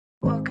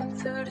Walking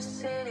through the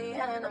city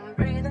and I'm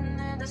breathing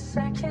in the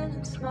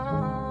second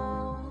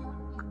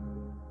smoke.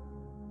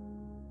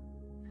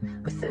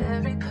 With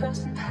every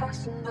person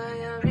passing by,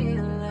 I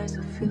realize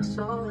I feel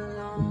so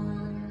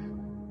alone.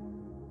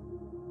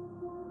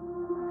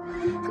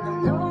 And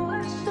I know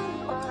I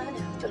should want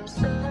it, but I'm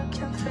still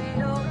looking for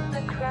you in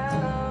the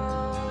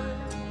crowd.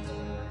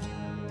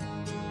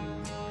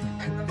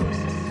 And the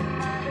voices in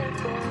my head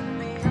pulling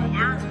me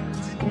up, and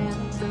it's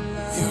getting too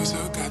loud. Yeah, so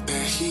got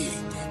that heat.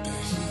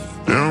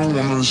 They don't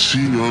wanna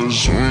see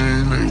us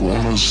win, they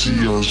wanna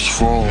see us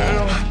fall.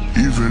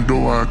 Even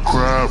though I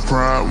cried,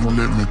 pride won't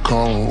let me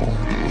call.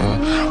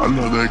 I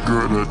love that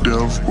girl to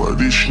death, but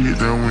this shit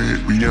that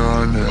went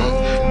beyond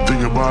that.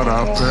 Think about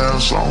our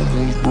past,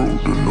 almost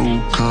broke the no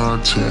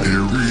contact.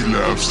 It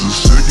relapsed the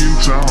second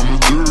time, the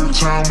third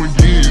time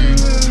again.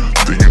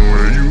 Thinking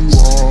where you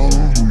are,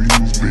 who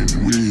you've been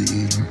with.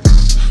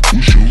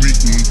 Wishing we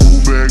can go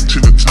back to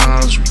the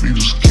times we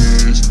was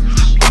kids.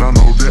 But I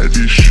know that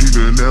this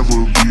shit'll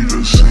never be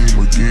the same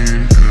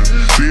again.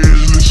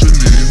 Fears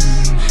listening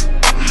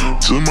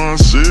to my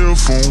cell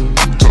phone,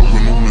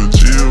 talking on the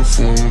jail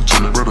phone.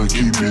 Tell the brother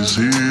keep his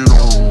head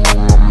on.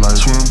 I'm like,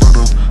 twin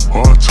brother,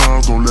 hard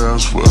times don't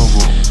last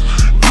forever.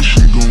 This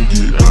shit gon'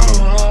 get better.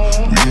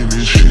 We in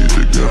this shit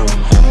together.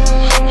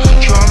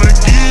 Tryna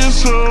get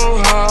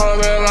so high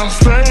that I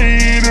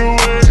fade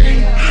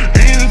away.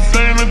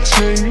 Anything to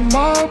take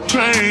my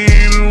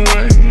pain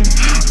away.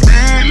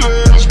 Big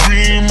legs,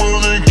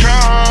 beamers, and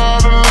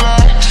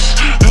Cadillacs.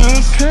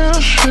 This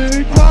can't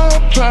shake my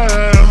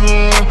path.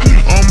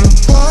 I'ma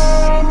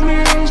buy me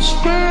a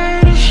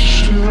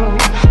spaceship.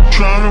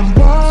 Tryna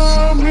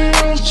buy me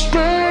a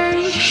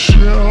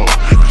spaceship.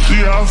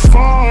 See how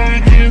far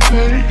it can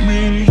take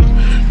me.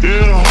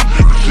 Yeah.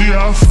 See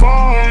how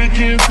far it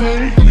can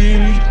take me.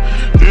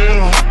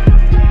 Yeah.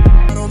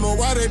 I don't know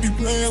why they be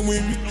playing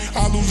with me.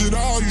 I lose it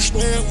all, you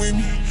stand with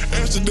me.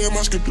 Amsterdam,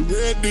 I skipped the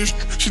red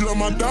district. She love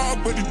my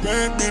dog, but he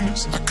bad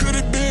business. I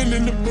could've been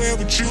in the bed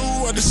with you.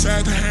 I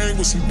decided to hang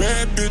with some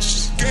bad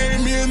bitches. Gave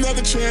me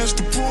another chance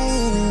to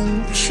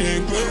prove she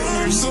ain't playing.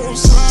 I'm so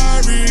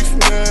sorry for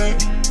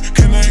that.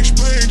 Can I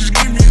explain? Just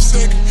give me a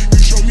second.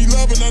 You show me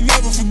love and I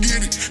never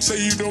forget it.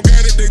 Say you don't got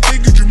it, they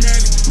think it's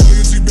dramatic.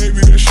 Loyalty,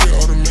 baby, that shit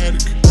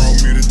automatic.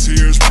 Brought me to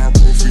tears, my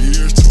bro for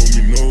years. Told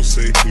me no,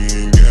 say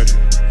he ain't got it.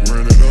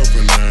 Ran it up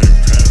and I ain't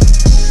panic.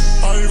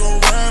 Are you gon'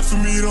 ride for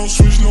me? Don't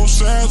switch no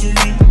sides with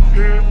me.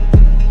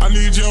 I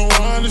need your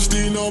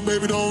honesty, no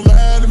baby, don't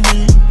lie to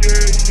me.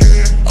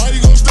 Are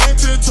you gon' stand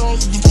 10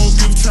 toes if the folks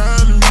give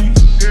time to me?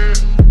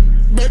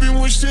 Baby,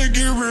 when shit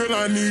get real,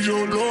 I need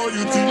your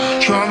loyalty.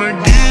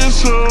 Tryna get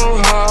so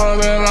high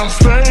that I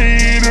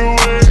fade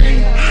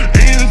away.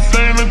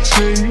 Anything to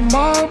take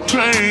my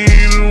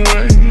pain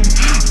away.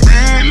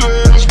 Big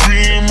legs,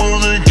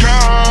 beamers, and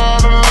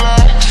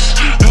Cadillacs.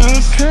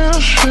 This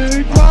can't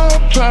shake my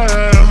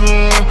path.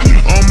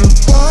 I'ma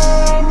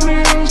buy me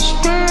a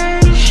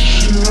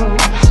spaceship.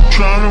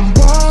 Tryna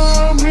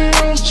buy me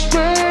a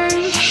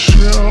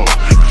spaceship.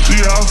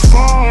 See how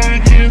far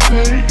it can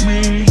take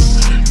me.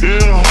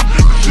 Yeah.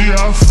 See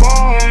how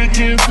far it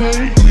can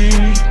take me.